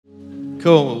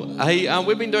Cool. Hey,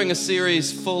 we've been doing a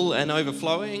series, Full and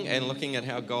Overflowing, and looking at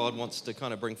how God wants to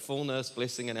kind of bring fullness,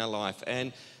 blessing in our life.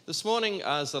 And this morning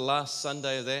is the last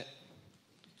Sunday of that.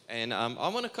 And I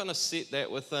want to kind of set that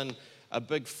within a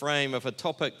big frame of a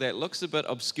topic that looks a bit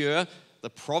obscure, the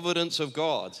providence of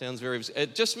God. Sounds very obscure.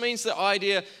 It just means the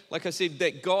idea, like I said,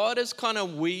 that God is kind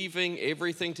of weaving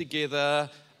everything together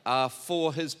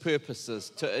for His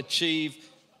purposes, to achieve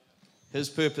His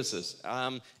purposes.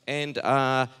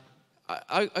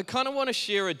 I kind of want to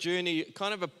share a journey,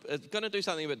 going to do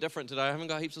something a bit different today. I haven't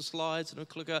got heaps of slides and a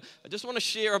clicker. I just want to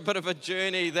share a bit of a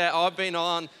journey that I've been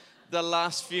on the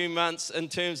last few months in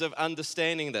terms of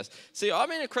understanding this. See, I've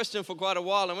been a Christian for quite a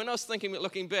while, and when I was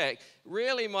looking back,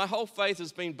 really my whole faith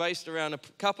has been based around a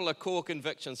couple of core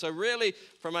convictions. So really,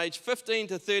 from age 15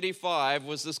 to 35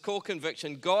 was this core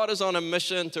conviction: God is on a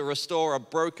mission to restore a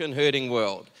broken, hurting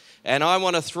world. And I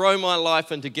want to throw my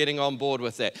life into getting on board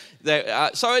with that.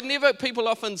 People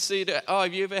often said, oh,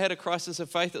 have you ever had a crisis of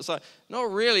faith? It's like,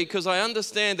 not really, because I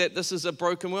understand that this is a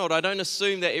broken world. I don't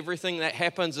assume that everything that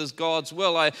happens is God's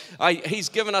will. He's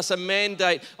given us a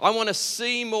mandate. I want to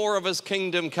see more of His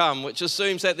kingdom come, which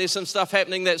assumes that there's some stuff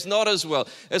happening that's not His will.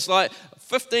 It's like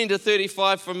 15 to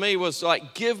 35 for me was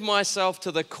like, give myself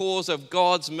to the cause of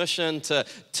God's mission to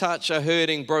touch a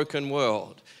hurting, broken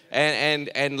world. And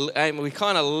we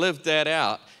kind of lived that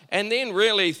out. And then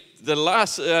really the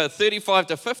last 35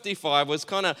 to 55 was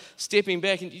kind of stepping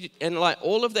back, and like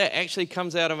all of that actually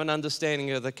comes out of an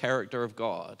understanding of the character of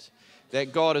God.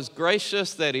 That God is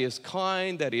gracious, that He is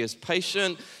kind, that He is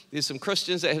patient. There's some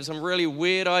Christians that have some really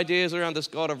weird ideas around this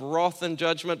God of wrath and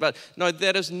judgment, but no,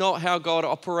 that is not how God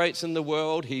operates in the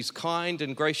world. He's kind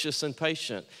and gracious and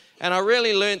patient. And I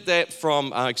really learned that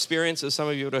from experiences some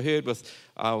of you would have heard with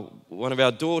one of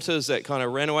our daughters that kind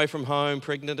of ran away from home,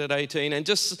 pregnant at 18, and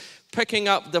just picking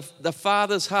up the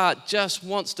father's heart, just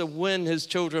wants to win his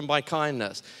children by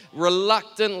kindness.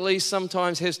 Reluctantly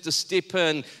sometimes has to step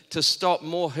in to stop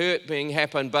more hurt being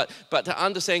happen, but to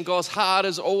understand God's heart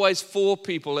is always for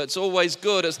people. It's always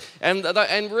good.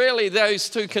 And really those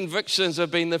two convictions have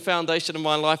been the foundation of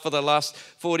my life for the last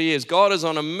 40 years. God is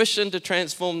on a mission to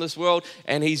transform this world,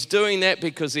 and He's doing that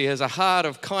because He has a heart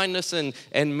of kindness and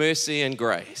mercy and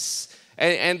grace.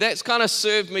 And that's kind of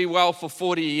served me well for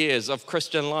 40 years of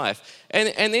Christian life.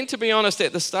 And then, to be honest,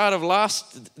 at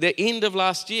the end of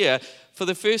last year, for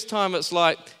the first time, it's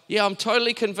like, yeah, I'm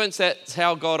totally convinced that's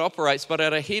how God operates, but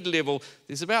at a head level,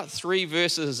 there's about 3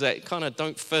 verses that kind of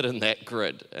don't fit in that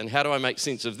grid. And how do I make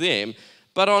sense of them?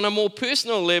 But on a more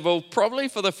personal level, probably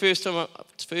for the first time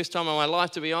in my life,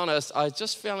 to be honest, I was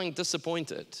just feeling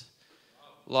disappointed.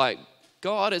 Like,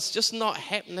 God, it's just not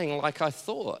happening like I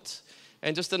thought.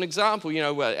 And just an example,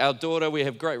 our daughter, we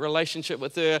have a great relationship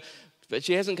with her, but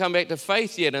she hasn't come back to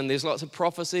faith yet, and there's lots of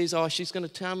prophecies, she's going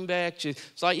to come back.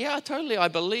 It's like, yeah, totally, I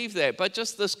believe that. But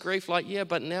just this grief, like, yeah,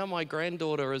 but now my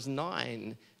granddaughter is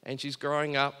 9, and she's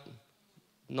growing up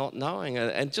not knowing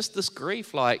it. And just this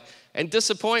grief, and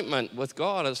disappointment with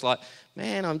God. It's like,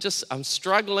 man, I'm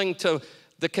struggling to...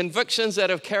 The convictions that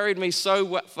have carried me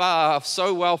so far,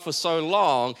 so well for so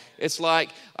long, it's like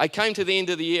I came to the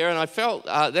end of the year and I felt,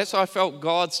 that's why I felt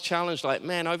God's challenge, like,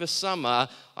 man, over summer,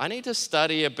 I need to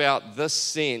study about this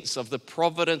sense of the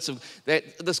providence of that.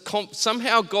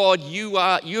 Somehow, God,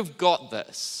 you've got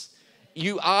this.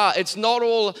 It's not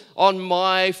all on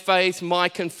my faith, my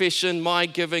confession, my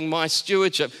giving, my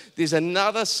stewardship. There's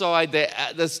another side,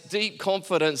 this deep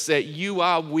confidence that you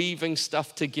are weaving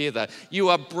stuff together. You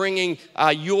are bringing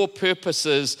your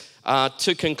purposes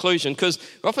to conclusion. Because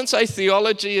we often say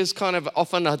theology is kind of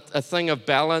often a thing of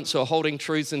balance or holding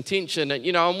truths in tension.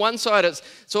 And, on one side,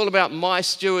 it's all about my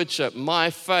stewardship, my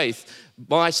faith,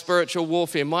 my spiritual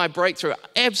warfare, my breakthrough.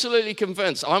 Absolutely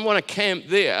convinced. I want to camp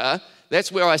there. That's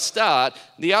where I start.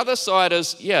 The other side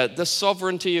is, the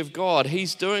sovereignty of God.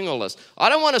 He's doing all this. I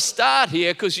don't want to start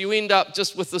here because you end up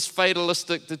just with this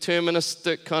fatalistic,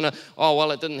 deterministic kind of,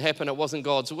 it didn't happen, it wasn't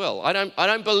God's will. I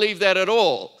don't believe that at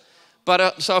all.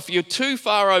 But so if you're too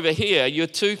far over here, you're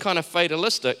too kind of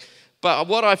fatalistic. But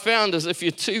what I found is if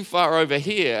you're too far over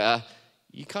here,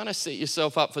 you kind of set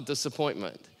yourself up for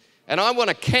disappointment. And I want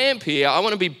to camp here, I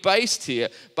want to be based here,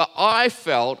 but I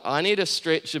felt I need to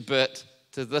stretch a bit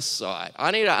to this side.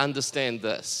 I need to understand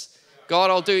this. God,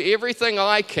 I'll do everything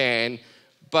I can,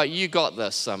 but you got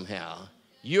this somehow.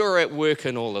 You're at work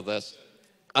in all of this.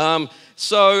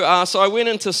 So I went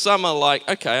into summer like,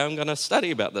 okay, I'm going to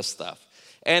study about this stuff.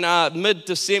 And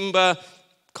mid-December,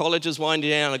 college is winding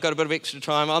down. I've got a bit of extra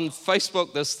time. On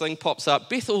Facebook, this thing pops up,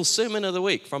 Bethel Sermon of the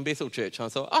Week from Bethel Church. And I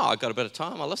thought, I've got a bit of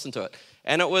time. I'll listen to it.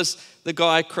 And it was the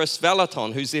guy, Chris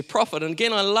Vallotton, who's their prophet. And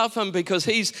again, I love him because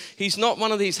he's not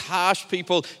one of these harsh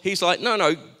people. He's like,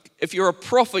 no, if you're a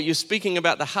prophet, you're speaking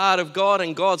about the heart of God,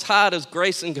 and God's heart is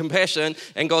grace and compassion,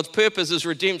 and God's purpose is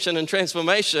redemption and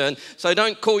transformation. So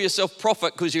don't call yourself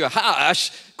prophet because you're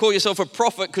harsh. Call yourself a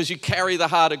prophet because you carry the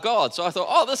heart of God. So I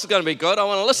thought, this is going to be good. I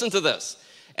want to listen to this.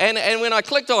 And when I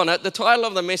clicked on it, the title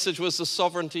of the message was The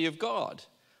Sovereignty of God.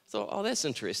 I thought, that's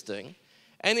interesting.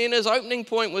 And then his opening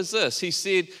point was this. He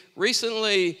said,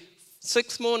 recently,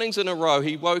 6 mornings in a row,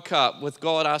 he woke up with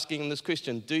God asking him this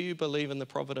question: do you believe in the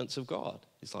providence of God?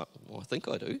 He's like, well, I think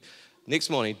I do. Next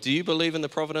morning, do you believe in the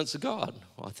providence of God?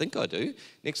 Well, I think I do.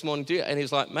 Next morning, do you? And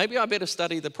he's like, maybe I better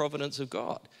study the providence of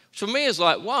God. Which for me is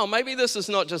like, wow, maybe this is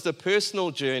not just a personal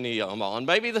journey I'm on.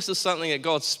 Maybe this is something that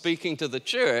God's speaking to the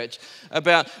church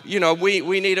about,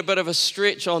 we need a bit of a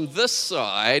stretch on this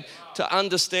side to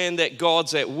understand that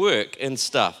God's at work and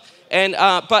stuff. And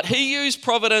but he used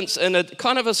providence in a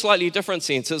kind of a slightly different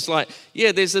sense. It's like,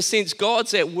 there's a sense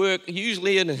God's at work,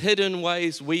 usually in hidden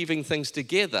ways, weaving things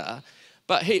together.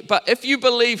 But if you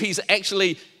believe he's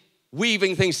actually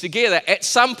weaving things together, at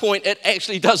some point it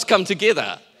actually does come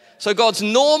together. So God's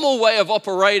normal way of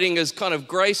operating is kind of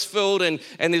grace-filled, and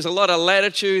there's a lot of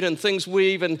latitude and things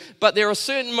weave. But there are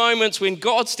certain moments when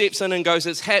God steps in and goes,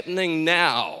 it's happening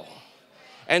now.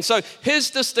 And so his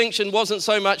distinction wasn't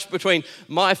so much between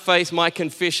my faith, my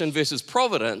confession versus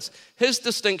providence. His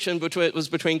distinction was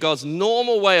between God's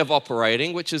normal way of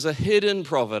operating, which is a hidden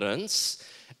providence,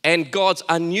 and God's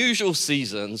unusual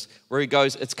seasons where he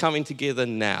goes, it's coming together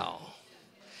now.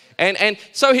 And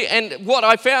what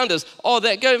I found is,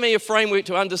 that gave me a framework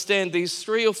to understand these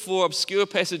 3 or 4 obscure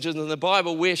passages in the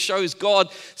Bible where it shows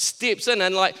God steps in.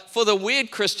 And like for the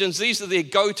weird Christians, these are their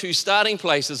go-to starting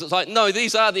places. It's like, no,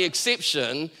 these are the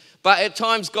exception, but at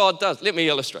times God does. Let me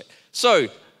illustrate. So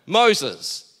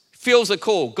Moses feels a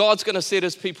call. God's going to set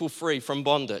his people free from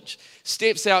bondage.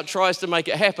 Steps out, tries to make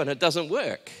it happen. It doesn't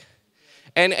work.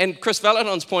 And Chris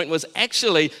Vallotton's point was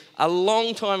actually a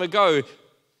long time ago,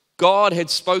 God had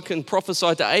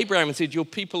prophesied to Abraham and said, your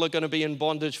people are going to be in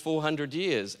bondage 400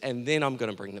 years, and then I'm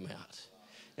going to bring them out.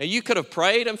 Now, you could have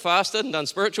prayed and fasted and done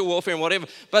spiritual warfare and whatever,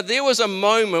 but there was a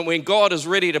moment when God is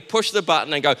ready to push the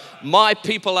button and go, my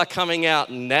people are coming out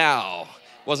now.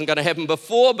 Wasn't going to happen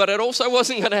before, but it also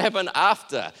wasn't going to happen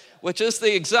after, which is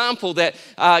the example that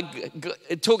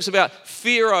it talks about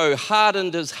Pharaoh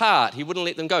hardened his heart. He wouldn't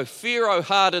let them go. Pharaoh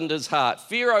hardened his heart.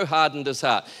 Pharaoh hardened his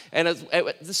heart. And at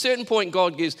a certain point,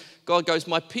 God goes,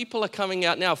 my people are coming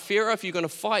out now. Pharaoh, if you're going to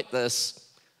fight this,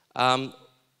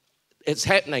 it's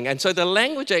happening. And so the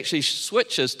language actually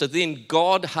switches to then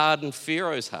God hardened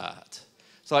Pharaoh's heart.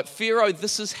 It's like, Pharaoh,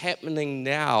 this is happening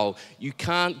now. You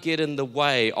can't get in the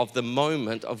way of the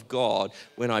moment of God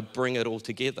when I bring it all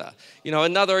together.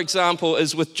 Another example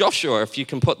is with Joshua, if you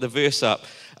can put the verse up.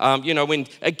 When,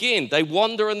 again, they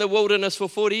wander in the wilderness for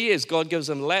 40 years. God gives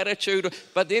them latitude.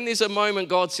 But then there's a moment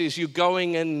God says, you're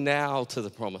going in now to the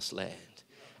promised land.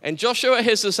 And Joshua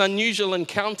has this unusual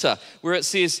encounter where it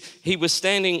says he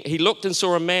looked and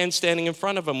saw a man standing in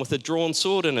front of him with a drawn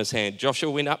sword in his hand. Joshua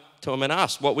went up to him and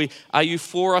asked, are you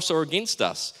for us or against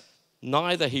us?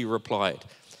 Neither, he replied,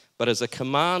 but as a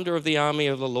commander of the army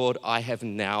of the Lord, I have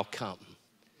now come.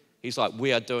 He's like,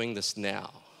 we are doing this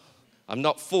now. I'm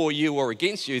not for you or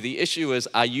against you. The issue is,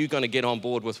 are you going to get on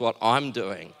board with what I'm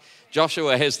doing?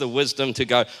 Joshua has the wisdom to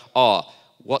go,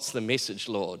 what's the message,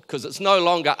 Lord? Because it's no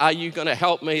longer, are you going to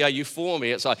help me? Are you for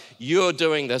me? It's like, you're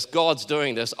doing this. God's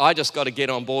doing this. I just got to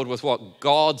get on board with what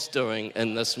God's doing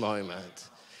in this moment.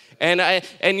 And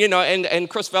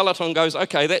Chris Vallotton goes,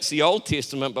 okay, that's the Old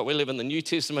Testament, but we live in the New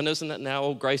Testament, isn't it now,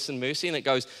 all grace and mercy? And it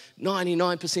goes,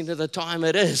 99% of the time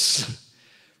it is.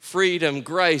 Freedom,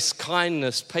 grace,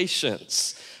 kindness,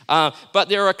 patience. But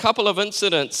there are a couple of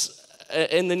incidents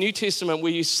in the New Testament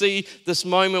where you see this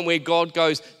moment where God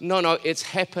goes, no, it's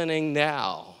happening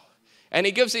now. And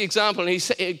he gives the example,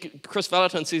 and Chris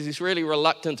Vallotton says he's really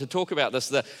reluctant to talk about this,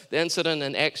 the incident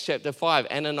in Acts chapter 5,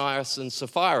 Ananias and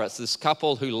Sapphira. It's this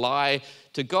couple who lie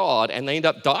to God, and they end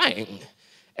up dying.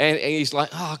 And he's like,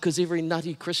 because every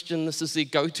nutty Christian, this is their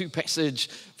go-to passage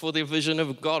for their vision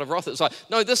of God of wrath. It's like,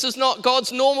 no, this is not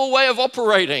God's normal way of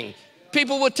operating.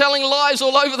 People were telling lies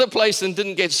all over the place and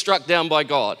didn't get struck down by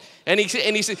God. And he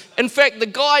said, in fact, the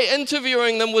guy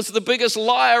interviewing them was the biggest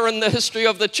liar in the history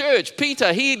of the church.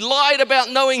 Peter, he lied about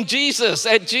knowing Jesus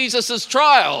at Jesus'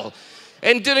 trial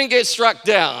and didn't get struck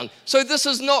down. So this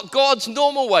is not God's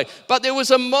normal way. But there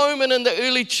was a moment in the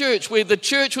early church where the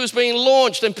church was being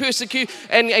launched and persecuted.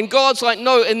 And God's like,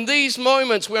 no, in these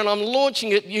moments when I'm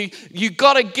launching it, you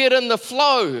got to get in the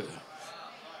flow.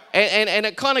 And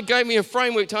it kind of gave me a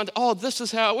framework to this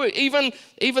is how it works.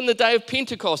 Even the day of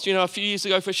Pentecost, a few years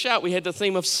ago for Shout, we had the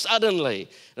theme of suddenly.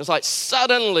 It was like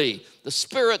suddenly the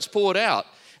Spirit's poured out.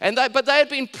 But they had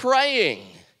been praying.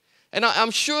 And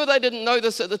I'm sure they didn't know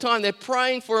this at the time. They're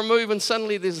praying for a move and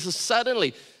suddenly there's a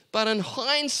suddenly. But in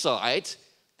hindsight,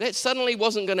 that suddenly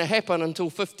wasn't going to happen until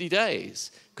 50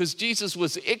 days. Because Jesus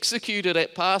was executed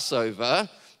at Passover.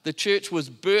 The church was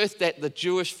birthed at the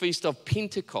Jewish feast of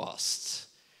Pentecost.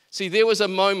 See, there was a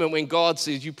moment when God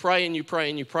says, you pray and you pray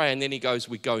and you pray, and then he goes,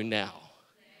 we go now.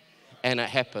 And it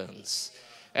happens.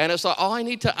 And it's like, I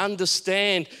need to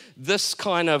understand this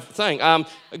kind of thing. I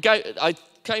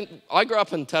grew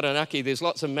up in Taranaki. There's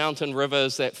lots of mountain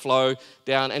rivers that flow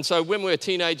down. And so when we were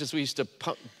teenagers, we used to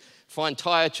find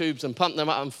tire tubes and pump them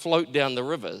up and float down the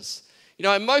rivers.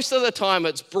 And most of the time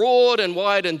it's broad and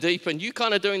wide and deep, and you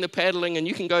kind of doing the paddling, and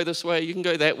you can go this way, you can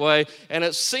go that way, and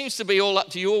it seems to be all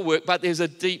up to your work, but there's a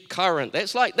deep current.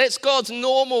 That's God's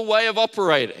normal way of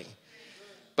operating.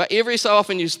 But every so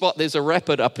often you spot there's a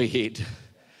rapid up ahead.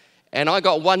 And I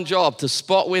got one job, to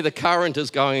spot where the current is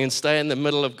going and stay in the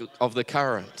middle of the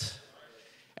current.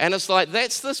 And it's like,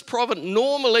 that's this providence.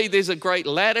 Normally there's a great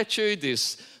latitude,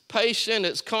 there's patient,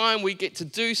 it's kind, we get to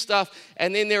do stuff,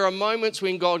 and then there are moments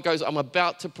when God goes, I'm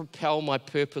about to propel my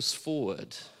purpose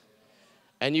forward.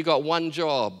 And you got one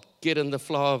job, get in the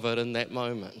flow of it in that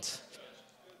moment.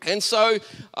 And so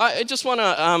I just want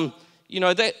to,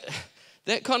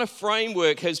 that kind of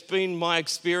framework has been my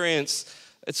experience.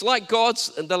 It's like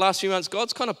the last few months,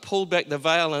 God's kind of pulled back the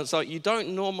veil, and it's like, you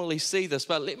don't normally see this,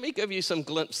 but let me give you some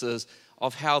glimpses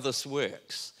of how this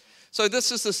works. So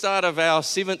this is the start of our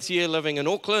 7th year living in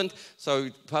Auckland. So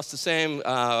Pastor Sam,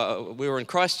 we were in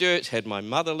Christchurch, had my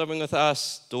mother living with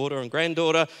us, daughter and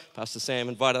granddaughter. Pastor Sam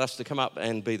invited us to come up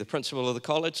and be the principal of the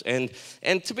college. And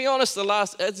to be honest,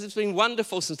 it's been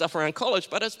wonderful and stuff around college,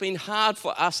 but it's been hard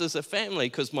for us as a family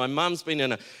because my mum's been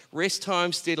in a rest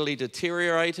home, steadily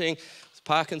deteriorating.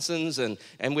 Parkinson's, and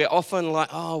we're often like,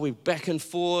 we're back and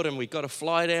forward, and we've got to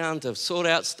fly down to sort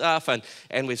out stuff,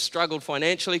 and we've struggled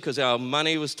financially because our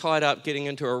money was tied up getting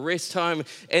into a rest home.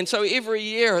 And so every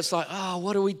year it's like,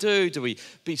 what do we do? Do we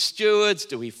be stewards?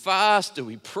 Do we fast? Do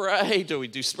we pray? Do we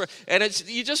do and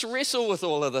you just wrestle with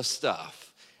all of this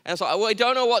stuff. And it's like, I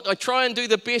don't know what, I try and do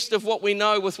the best of what we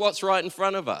know with what's right in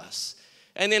front of us.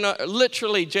 And then I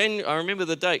remember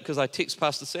the date because I text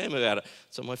Pastor Sam about it.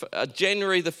 So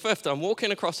January the 5th, I'm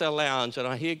walking across our lounge and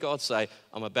I hear God say,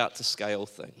 I'm about to scale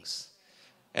things.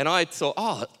 And I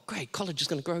thought, great, college is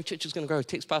going to grow, church is going to grow,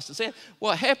 text Pastor Sam.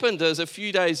 What happened is a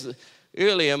few days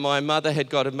earlier, my mother had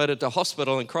got admitted to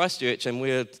hospital in Christchurch, and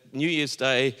we're New Year's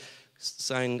Day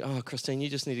saying, Christine, you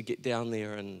just need to get down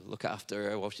there and look after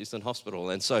her while she's in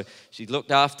hospital. And so she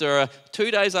looked after her.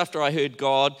 2 days after I heard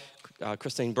God,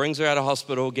 Christine brings her out of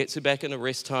hospital, gets her back in a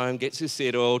rest home, gets her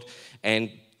settled,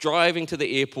 and driving to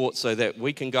the airport so that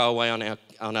we can go away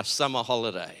on our summer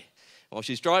holiday. While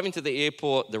she's driving to the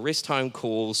airport, the rest home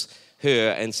calls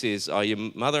her and says, your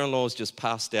mother-in-law's just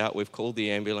passed out, we've called the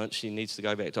ambulance, she needs to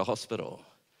go back to hospital.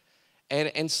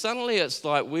 And suddenly it's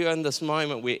like we're in this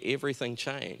moment where everything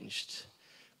changed.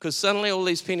 Because suddenly all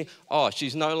these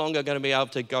she's no longer going to be able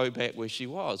to go back where she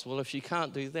was. Well, if she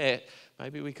can't do that,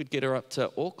 maybe we could get her up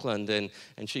to Auckland and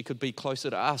she could be closer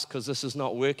to us because this is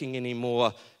not working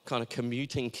anymore, kind of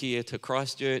commuting care to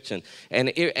Christchurch. And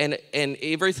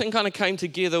everything kind of came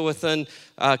together within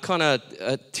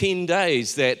 10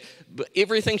 days that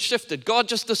everything shifted. God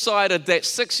just decided that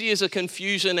 6 years of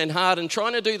confusion and hard and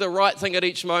trying to do the right thing at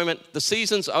each moment, the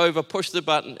season's over, push the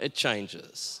button, it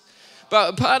changes.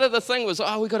 But part of the thing was,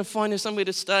 we've got to find her somewhere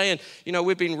to stay. And,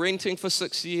 we've been renting for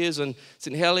 6 years in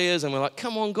St. Heliers. And we're like,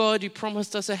 come on, God, you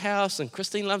promised us a house. And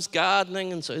Christine loves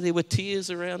gardening. And so there were tears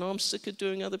around. I'm sick of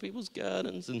doing other people's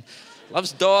gardens. And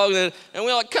loves dogs. And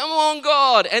we're like, come on,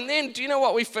 God. And then, do you know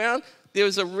what we found? There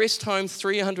was a rest home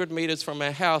 300 meters from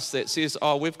our house that says,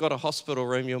 we've got a hospital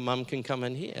room. Your mum can come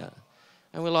in here.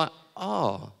 And we're like,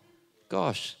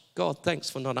 gosh. God, thanks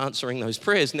for not answering those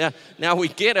prayers. Now we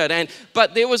get it.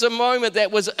 But there was a moment that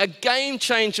was a game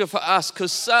changer for us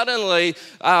because suddenly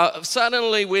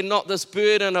we're not this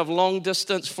burden of long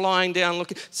distance flying down.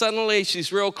 Looking. Suddenly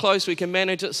she's real close. We can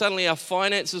manage it. Suddenly our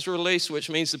finances release, which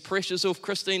means the pressure's off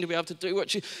Christine to be able to do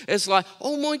what it's like,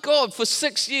 oh my God, for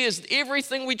 6 years,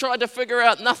 everything we tried to figure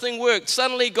out, nothing worked.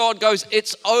 Suddenly God goes,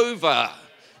 it's over.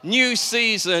 New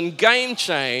season, game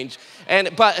change.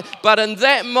 But in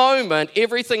that moment,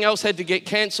 everything else had to get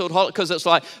cancelled because it's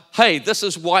like, hey, this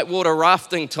is whitewater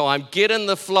rafting time. Get in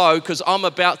the flow because I'm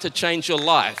about to change your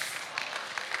life.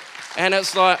 And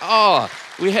it's like,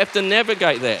 we have to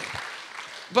navigate that.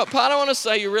 But part I want to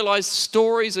say, you realize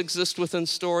stories exist within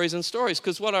stories and stories,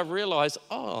 because what I've realized,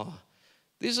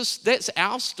 that's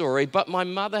our story, but my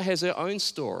mother has her own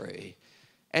story.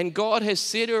 And God has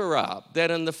set her up that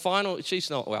in the final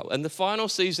season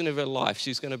of her life,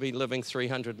 she's going to be living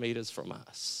 300 meters from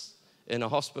us in a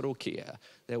hospital care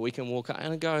that we can walk out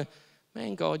and go,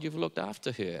 man, God, you've looked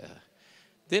after her.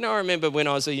 Then I remember when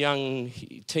I was a young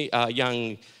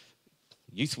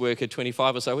youth worker,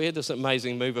 25 or so, we had this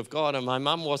amazing move of God, and my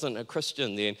mum wasn't a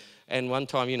Christian then. And one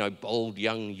time, bold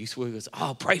young youth workers,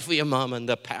 pray for your mum, and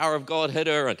the power of God hit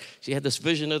her, and she had this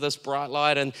vision of this bright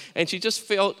light, and she just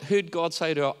heard God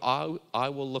say to her, I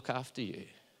will look after you.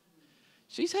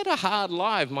 She's had a hard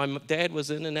life. My dad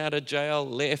was in and out of jail,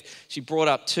 left. She brought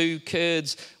up 2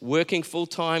 kids, working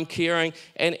full-time, caring,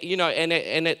 and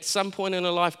at some point in her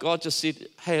life, God just said,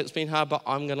 hey, it's been hard, but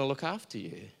I'm going to look after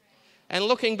you. And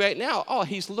looking back now,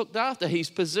 he's looked after, he's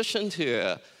positioned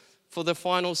her for the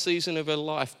final season of her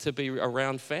life to be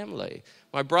around family.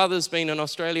 My brother's been in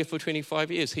Australia for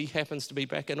 25 years. He happens to be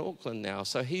back in Auckland now,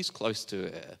 so he's close to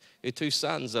her. Her 2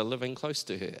 sons are living close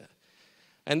to her.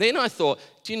 And then I thought,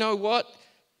 do you know what?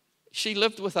 She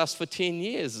lived with us for 10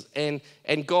 years, and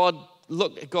God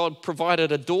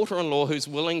provided a daughter-in-law who's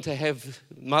willing to have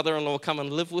mother-in-law come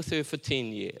and live with her for 10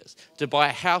 years, to buy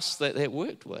a house that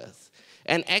worked with.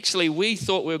 And actually, we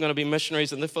thought we were going to be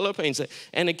missionaries in the Philippines.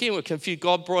 And again, we're confused.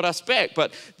 God brought us back.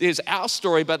 But there's our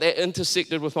story, but that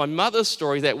intersected with my mother's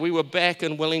story, that we were back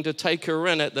and willing to take her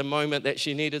in at the moment that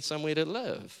she needed somewhere to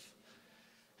live.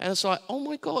 And it's like, oh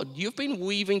my God, you've been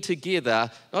weaving together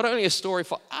not only a story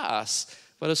for us,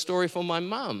 but a story for my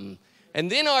mum.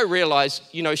 And then I realized,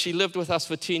 she lived with us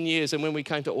for 10 years. And when we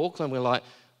came to Auckland, we're like,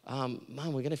 Mum,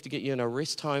 we're going to have to get you in a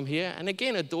rest home here. And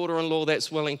again, a daughter-in-law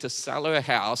that's willing to sell her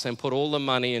house and put all the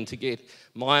money in to get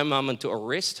my mum into a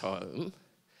rest home.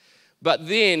 But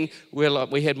then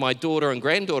we had my daughter and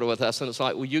granddaughter with us, and it's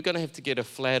like, well, you're going to have to get a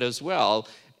flat as well.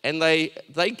 And they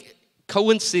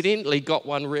coincidentally got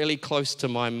one really close to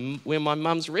where my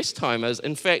mum's rest home is.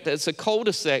 In fact, it's a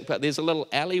cul-de-sac, but there's a little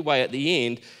alleyway at the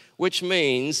end, which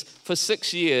means for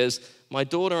 6 years, my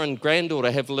daughter and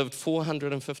granddaughter have lived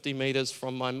 450 meters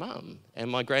from my mum. And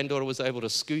my granddaughter was able to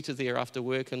scooter there after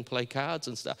work and play cards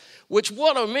and stuff. Which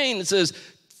what it means is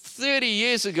 30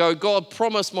 years ago, God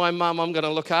promised my mum, I'm going to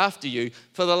look after you.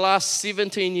 For the last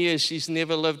 17 years, she's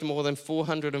never lived more than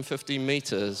 450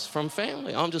 meters from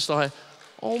family. I'm just like,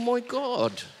 oh my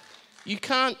God. You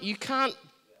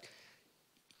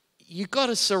got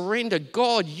to surrender.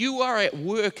 God, you are at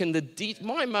work in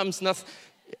my mum's nothing.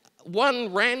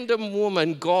 One random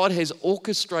woman, God has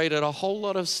orchestrated a whole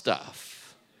lot of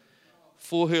stuff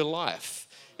for her life.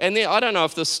 And then I don't know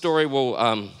if this story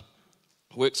will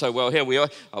work so well here.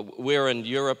 We're in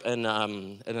Europe in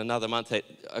another month.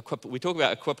 We talk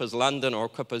about Equippers London or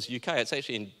Equippers UK. It's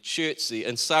actually in Chertsey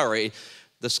in Surrey,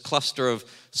 this cluster of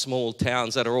small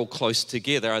towns that are all close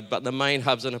together. But the main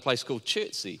hub's in a place called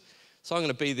Chertsey. So I'm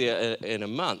going to be there in a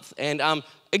month. And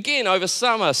again, over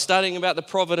summer, studying about the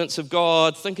providence of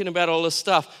God, thinking about all this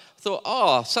stuff, I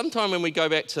thought, sometime when we go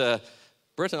back to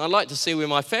Britain, I'd like to see where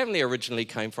my family originally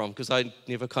came from, because I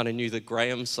never kind of knew the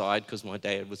Graham side because my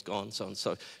dad was gone.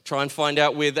 So try and find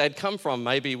out where they'd come from.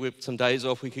 Maybe with some days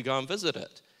off, we could go and visit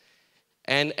it.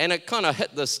 And it kind of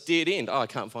hit this dead end. I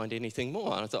can't find anything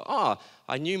more. And I thought,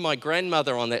 I knew my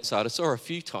grandmother on that side. I saw her a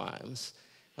few times.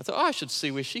 I thought, I should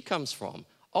see where she comes from.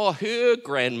 Her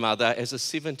grandmother, as a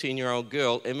 17-year-old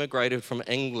girl, immigrated from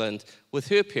England with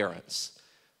her parents.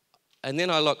 And then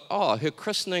I look, her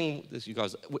christening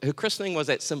was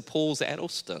at St. Paul's,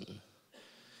 Addleston.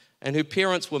 And her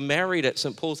parents were married at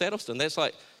St. Paul's, Addleston. That's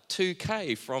like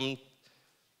 2K from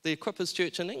the Equippers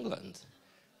Church in England.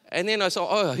 And then I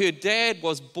saw, her dad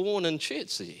was born in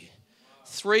Chertsey.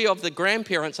 3 of the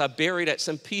grandparents are buried at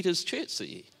St. Peter's,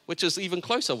 Chertsey, which is even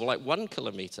closer, like 1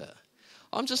 kilometer.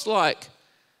 I'm just like,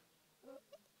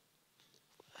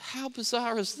 how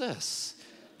bizarre is this?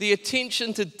 The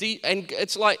attention to and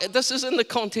it's like, this is in the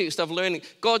context of learning.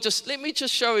 God, let me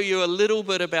show you a little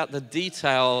bit about the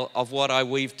detail of what I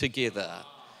weave together.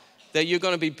 That you're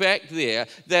going to be back there,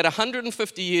 that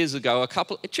 150 years ago,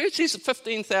 Chertsey's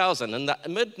 15,000. In the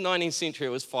mid-19th century, it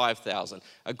was 5,000.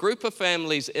 A group of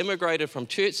families immigrated from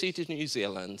Chertsey to New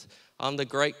Zealand. I'm the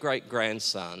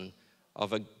great-great-grandson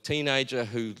of a teenager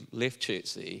who left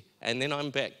Chertsey, and then I'm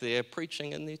back there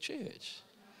preaching in their church.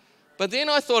 But then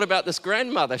I thought about this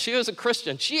grandmother. She was a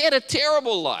Christian. She had a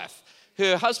terrible life.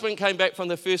 Her husband came back from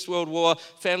the First World War.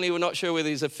 Family were not sure whether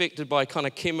he's affected by kind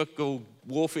of chemical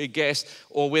warfare gas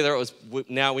or whether it was,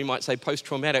 now we might say,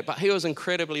 post-traumatic. But he was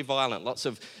incredibly violent. Lots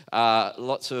of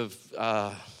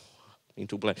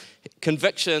mental blank,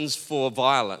 convictions for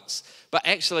violence. But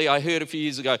actually, I heard a few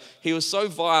years ago, he was so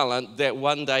violent that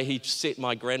one day he set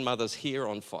my grandmother's hair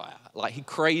on fire, like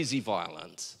crazy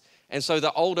violent. And so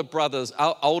the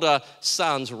older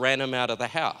sons ran him out of the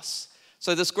house.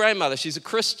 So this grandmother, she's a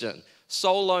Christian,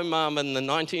 solo mum in the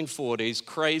 1940s,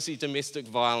 crazy domestic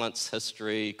violence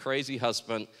history, crazy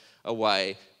husband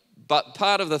away. But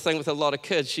part of the thing with a lot of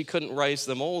kids, she couldn't raise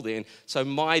them all then. So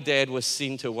my dad was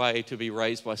sent away to be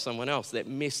raised by someone else. That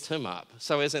messed him up.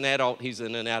 So as an adult, he's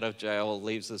in and out of jail,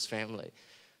 leaves his family.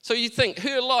 So you think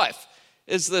her life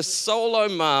is this solo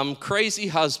mum, crazy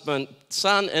husband,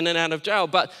 son in and out of jail.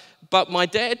 But my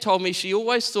dad told me she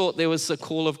always thought there was a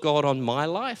call of God on my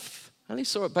life. I only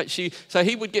saw it, but so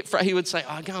he would say,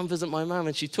 "I go and visit my mum,"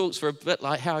 and she talks for a bit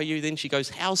like, "How are you?" Then she goes,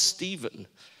 "How's Stephen?"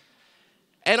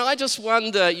 And I just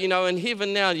wonder, in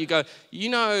heaven now, you go,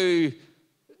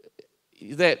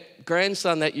 that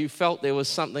grandson that you felt there was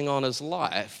something on his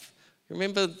life.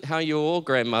 Remember how your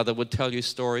grandmother would tell you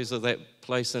stories of that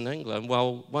place in England?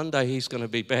 Well, one day he's going to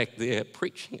be back there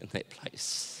preaching in that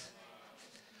place.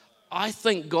 I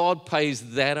think God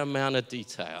pays that amount of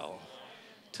detail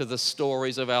to the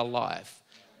stories of our life.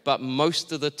 But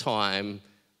most of the time,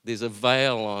 there's a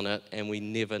veil on it and we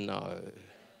never know.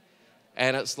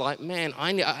 And it's like, man,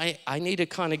 I need to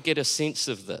kind of get a sense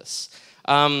of this.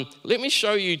 Let me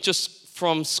show you just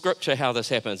from Scripture how this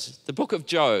happens. The book of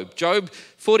Job,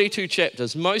 42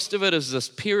 chapters. Most of it is this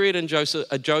period in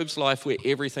Job's life where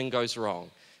everything goes wrong.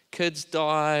 Kids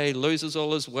die, loses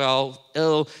all his wealth,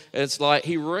 ill. It's like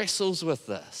he wrestles with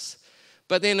this.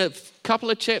 But then a couple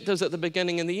of chapters at the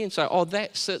beginning and the end say,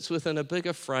 that sits within a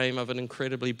bigger frame of an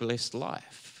incredibly blessed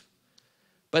life.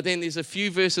 But then there's a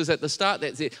few verses at the start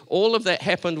that say all of that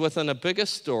happened within a bigger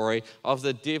story of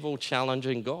the devil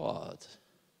challenging God.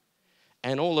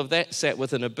 And all of that sat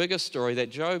within a bigger story that,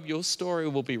 Job, your story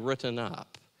will be written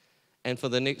up. And for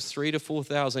the next 3,000 to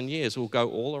 4,000 years, will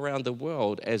go all around the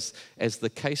world as the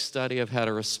case study of how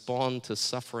to respond to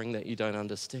suffering that you don't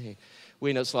understand.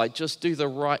 When it's like, just do the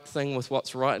right thing with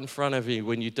what's right in front of you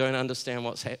when you don't understand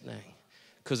what's happening.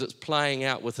 Because it's playing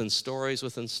out within stories,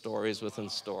 within stories, within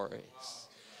stories.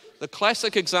 The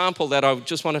classic example that I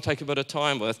just want to take a bit of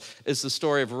time with is the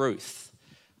story of Ruth.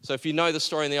 So if you know the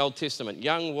story in the Old Testament,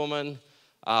 young woman,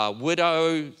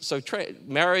 widow,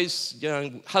 marries,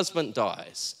 husband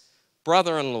dies,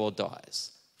 brother-in-law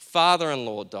dies,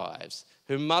 father-in-law dies.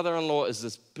 Her mother-in-law is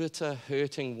this bitter,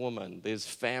 hurting woman. There's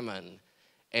famine.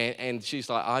 And she's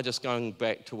like, I'm just going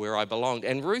back to where I belonged.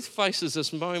 And Ruth faces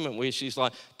this moment where she's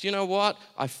like, do you know what?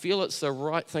 I feel it's the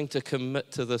right thing to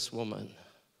commit to this woman.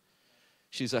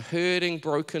 She's a hurting,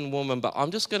 broken woman, but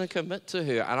I'm just going to commit to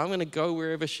her, and I'm going to go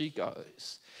wherever she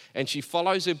goes. And she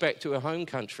follows her back to her home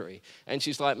country. And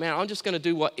she's like, man, I'm just going to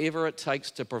do whatever it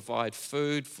takes to provide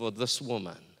food for this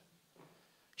woman.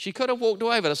 She could have walked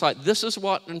away, but it's like, this is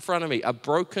what in front of me, a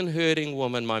broken, hurting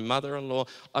woman, my mother-in-law,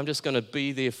 I'm just going to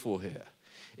be there for her.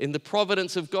 In the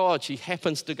providence of God, she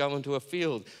happens to go into a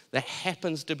field that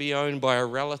happens to be owned by a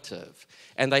relative.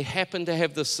 And they happen to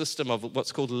have this system of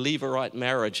what's called Levirate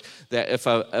marriage, that if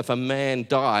a man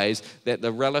dies, that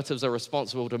the relatives are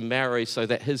responsible to marry so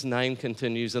that his name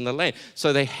continues in the land.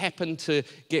 So they happen to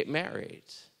get married.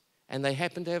 And they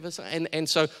happen to have a son. And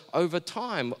so over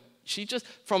time, she just,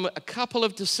 from a couple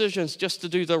of decisions just to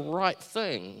do the right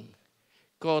thing,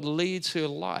 God leads her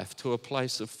life to a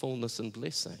place of fullness and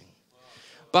blessing.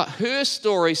 But her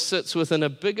story sits within a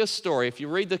bigger story. If you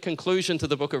read the conclusion to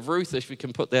the book of Ruth, if you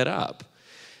can put that up,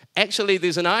 actually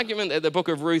there's an argument that the book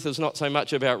of Ruth is not so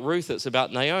much about Ruth, it's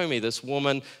about Naomi, this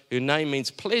woman whose name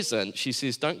means pleasant. She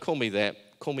says, don't call me that,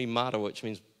 call me Mara, which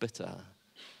means bitter.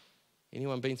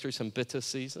 Anyone been through some bitter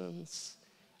seasons?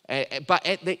 But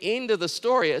at the end of the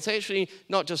story, it's actually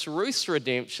not just Ruth's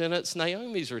redemption, it's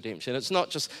Naomi's redemption. It's not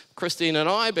just Christine and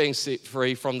I being set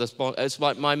free from this bond. It's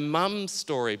like my mum's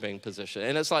story being positioned.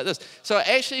 And it's like this. So it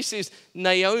actually says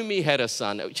Naomi had a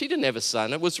son. She didn't have a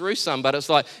son. It was Ruth's son. But it's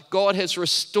like God has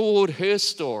restored her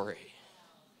story.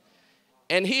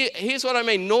 And here's what I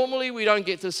mean. Normally we don't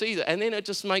get to see that. And then it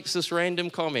just makes this random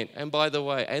comment. And by the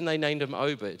way, and they named him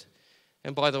Obed.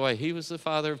 And by the way, he was the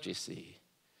father of Jesse.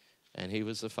 And he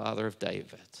was the father of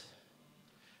David,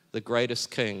 the greatest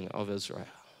king of Israel.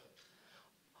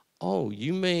 Oh,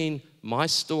 you mean my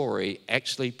story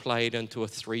actually played into a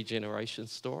 3-generation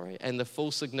story? And the full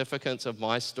significance of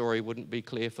my story wouldn't be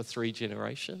clear for 3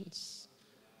 generations?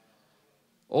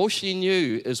 All she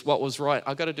knew is what was right.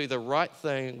 I've got to do the right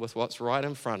thing with what's right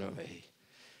in front of me.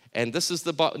 And this is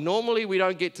normally we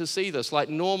don't get to see this. Like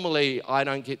normally I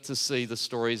don't get to see the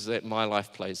stories that my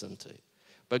life plays into.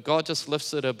 But God just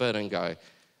lifts it a bit and go,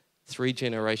 3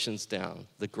 generations down,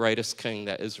 the greatest king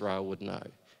that Israel would know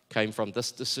came from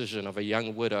this decision of a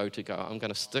young widow to go, I'm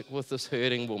going to stick with this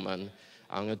hurting woman.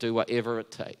 I'm going to do whatever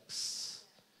it takes.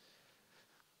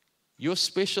 You're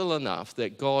special enough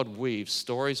that God weaves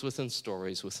stories within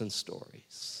stories within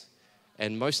stories.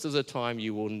 And most of the time,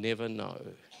 you will never know.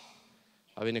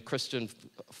 I've been a Christian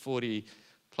 40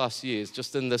 plus years.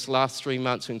 Just in this last 3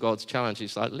 months when God's challenged,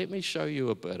 he's like, let me show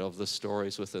you a bit of the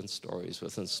stories within stories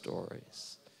within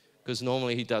stories. Because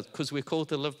normally he does, because we're called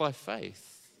to live by faith.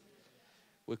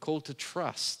 We're called to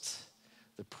trust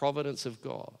the providence of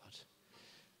God,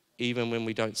 even when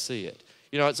we don't see it.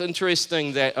 You know, it's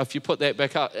interesting that if you put that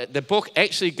back up, the book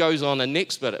actually goes on the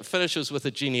next bit. It finishes with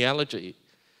a genealogy.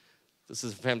 This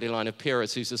is the family line of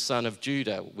Perez, who's the son of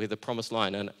Judah, where the promised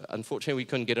line. And unfortunately, we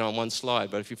couldn't get it on one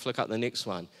slide, but if you flick up the next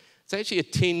one, it's actually a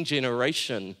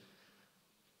 10-generation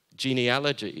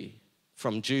genealogy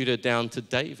from Judah down to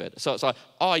David. So it's like,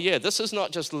 oh yeah, this is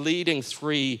not just leading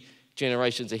 3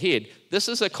 generations ahead. This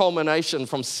is a culmination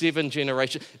from 7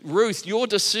 generations. Ruth, your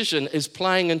decision is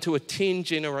playing into a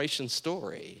 10-generation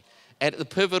story. At the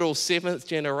pivotal 7th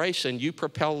generation, you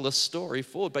propel this story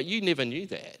forward, but you never knew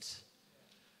that.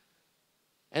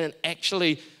 And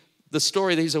actually, the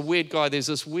story, he's a weird guy. There's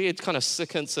this weird kind of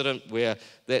sick incident where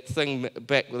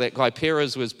that guy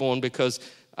Perez was born because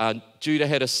Judah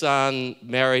had a son,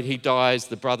 married, he dies,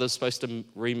 the brother's supposed to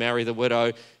remarry the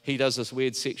widow. He does this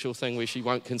weird sexual thing where she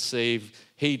won't conceive.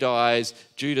 He dies.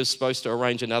 Judah's supposed to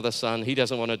arrange another son. He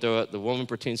doesn't want to do it. The woman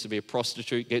pretends to be a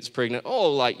prostitute, gets pregnant. Oh,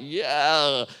 like,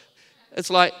 yeah. It's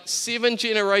like 7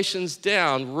 generations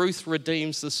down, Ruth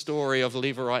redeems the story of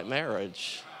Levirate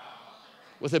marriage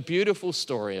with a beautiful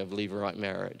story of Levirate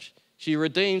marriage. She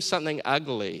redeems something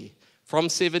ugly from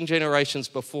 7 generations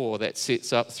before that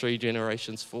sets up 3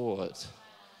 generations forward.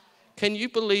 Can you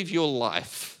believe your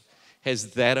life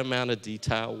has that amount of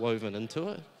detail woven into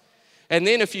it? And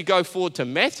then if you go forward to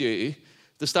Matthew,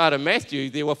 the start of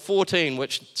Matthew, there were 14,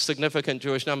 which significant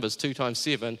Jewish numbers, 2 times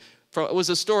 7. It was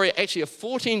a story, actually a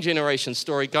 14-generation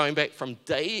story going back from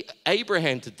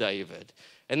Abraham to David.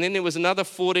 And then there was another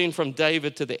 14 from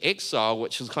David to the exile,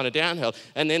 which was kind of downhill.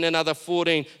 And then another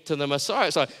 14 to the Messiah.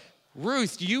 So,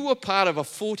 Ruth, you were part of a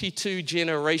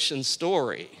 42-generation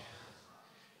story.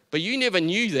 But you never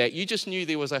knew that. You just knew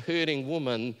there was a hurting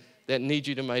woman that needed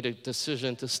you to make a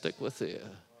decision to stick with her.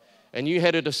 And you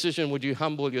had a decision, would you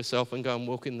humble yourself and go and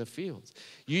walk in the fields?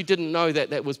 You didn't know that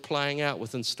that was playing out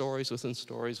within stories, within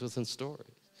stories, within stories.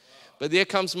 But there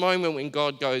comes a moment when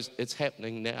God goes, it's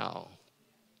happening now.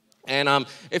 And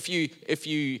if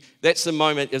you, that's the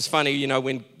moment. It's funny, you know,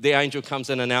 when the angel comes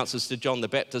and announces to John the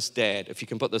Baptist's dad, if you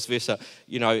can put this verse up,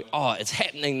 you know, oh, it's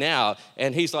happening now.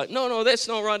 And he's like, no, that's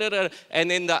not right.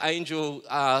 And then the angel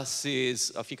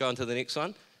says, if you go on to the next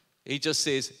one, he just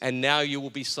says, and now you will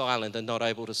be silent and not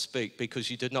able to speak because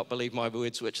you did not believe my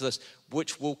words,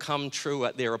 which will come true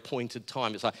at their appointed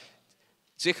time. It's like,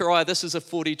 Zechariah, this is a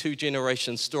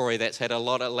 42-generation story that's had a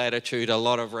lot of latitude, a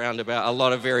lot of roundabout, a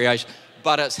lot of variation.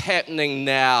 But it's happening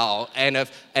now, and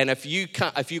if you're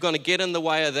going to get in the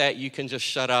way of that, you can just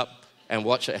shut up and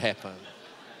watch it happen.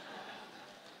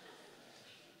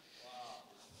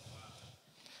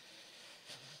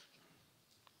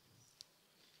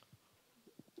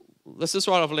 This is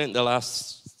what I've learned the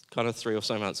last kind of 3 or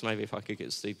so months. Maybe if I could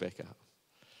get Steve back up.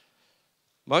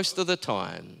 Most of the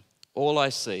time, all I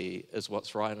see is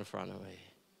what's right in front of me,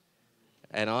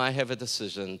 and I have a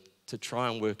decision to try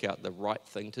and work out the right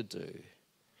thing to do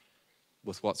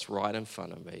with what's right in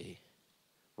front of me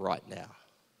right now.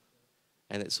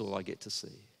 And that's all I get to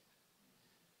see.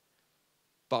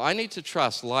 But I need to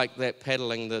trust, like that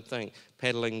paddling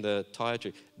the tire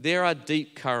tree. There are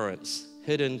deep currents,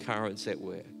 hidden currents at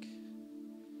work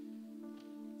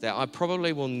that I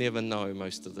probably will never know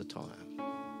most of the time.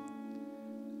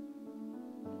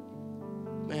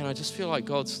 Man, I just feel like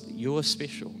you're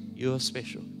special. You're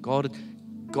special.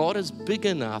 God is big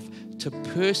enough to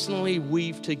personally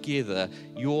weave together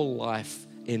your life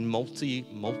in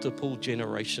multiple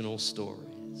generational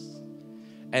stories.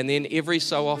 And then every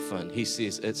so often, he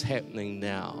says, it's happening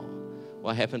now.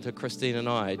 What happened to Christine and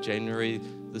I, January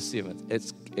the 7th?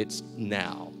 It's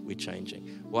now we're changing.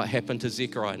 What happened to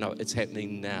Zechariah? No, it's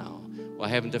happening now. What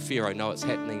happened to Pharaoh? No, it's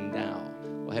happening now.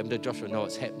 What happened to Joshua? No,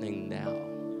 it's happening now.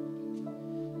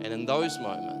 And in those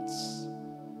moments,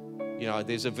 you know,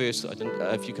 there's a verse,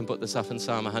 if you can put this up in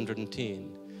Psalm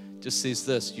 110, just says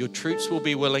this, your troops will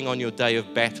be willing on your day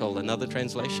of battle. Another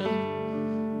translation,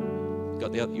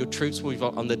 your troops will be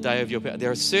on the day of your battle. There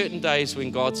are certain days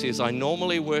when God says, I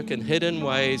normally work in hidden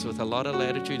ways with a lot of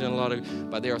latitude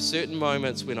and but there are certain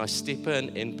moments when I step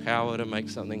in power to make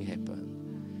something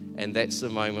happen. And that's the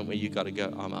moment where you got to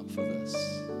go, I'm up for this.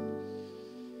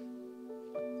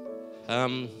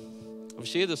 I've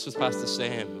shared this with Pastor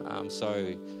Sam.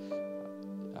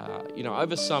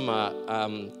 Over summer,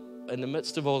 in the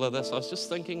midst of all of this, I was just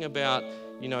thinking about,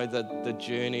 the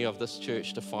journey of this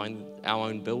church to find our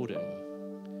own building.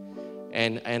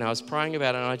 And I was praying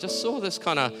about it, and I just saw this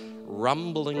kind of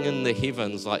rumbling in the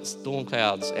heavens like storm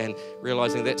clouds, and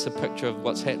realizing that's a picture of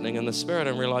what's happening in the spirit,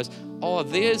 and realized,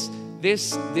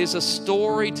 there's a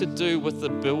story to do with the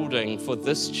building for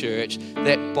this church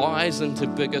that buys into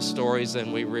bigger stories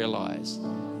than we realize.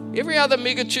 Every other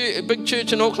big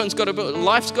church in Auckland's got a building.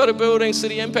 Life's got a building.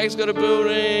 City Impact's got a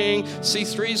building.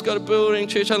 C3's got a building.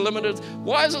 Church Unlimited.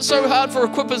 Why is it so hard for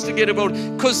equippers to get a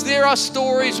building? Because there are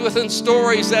stories within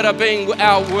stories that are being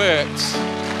outworked.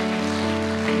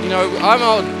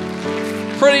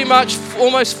 Pretty much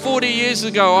almost 40 years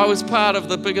ago, I was part of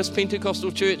the biggest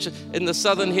Pentecostal church in the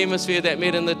Southern Hemisphere that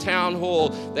met in the town hall,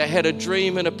 that had a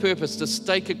dream and a purpose to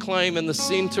stake a claim in the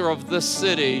center of this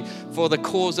city for the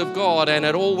cause of God, and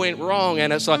it all went wrong.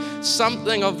 And it's like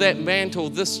something of that mantle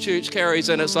this church carries,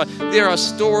 and it's like there are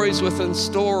stories within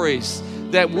stories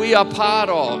that we are part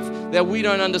of that we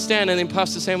don't understand. And then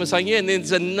Pastor Sam was saying, and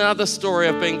there's another story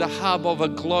of being the hub of a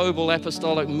global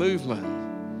apostolic movement.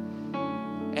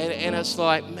 And it's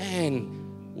like, man,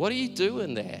 what do you do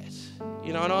in that?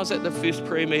 And I was at the first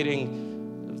prayer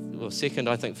meeting,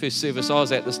 first service I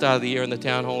was at the start of the year in the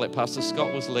town hall that Pastor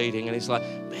Scott was leading, and he's like,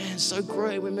 man, so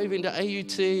great, we're moving to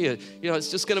AUT, it's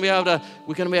just we're going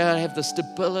to be able to have the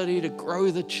stability to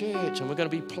grow the church, and we're going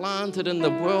to be planted in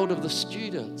the world of the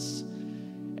students.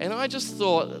 And I just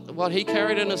thought what he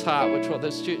carried in his heart, which what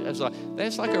this student, it's like,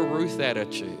 that's like a Ruth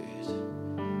attitude.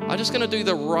 I'm just going to do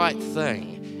the right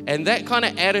thing. And that kind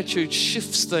of attitude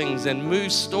shifts things and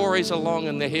moves stories along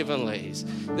in the heavenlies.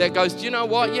 That goes, do you know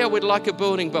what? Yeah, we'd like a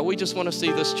building, but we just want to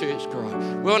see this church grow.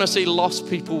 We want to see lost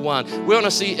people won. We want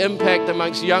to see impact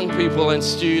amongst young people and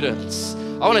students.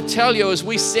 I want to tell you, as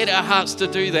we set our hearts to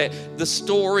do that, the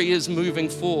story is moving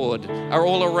forward, are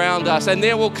all around us. And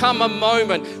there will come a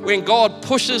moment when God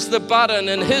pushes the button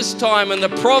in His time and the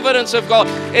providence of God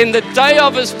in the day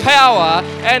of His power,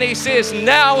 and He says,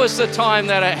 now is the time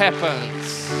that it happens.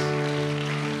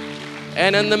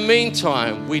 And in the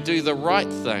meantime, we do the right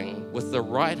thing with the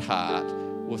right heart,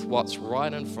 with what's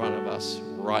right in front of us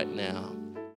right now.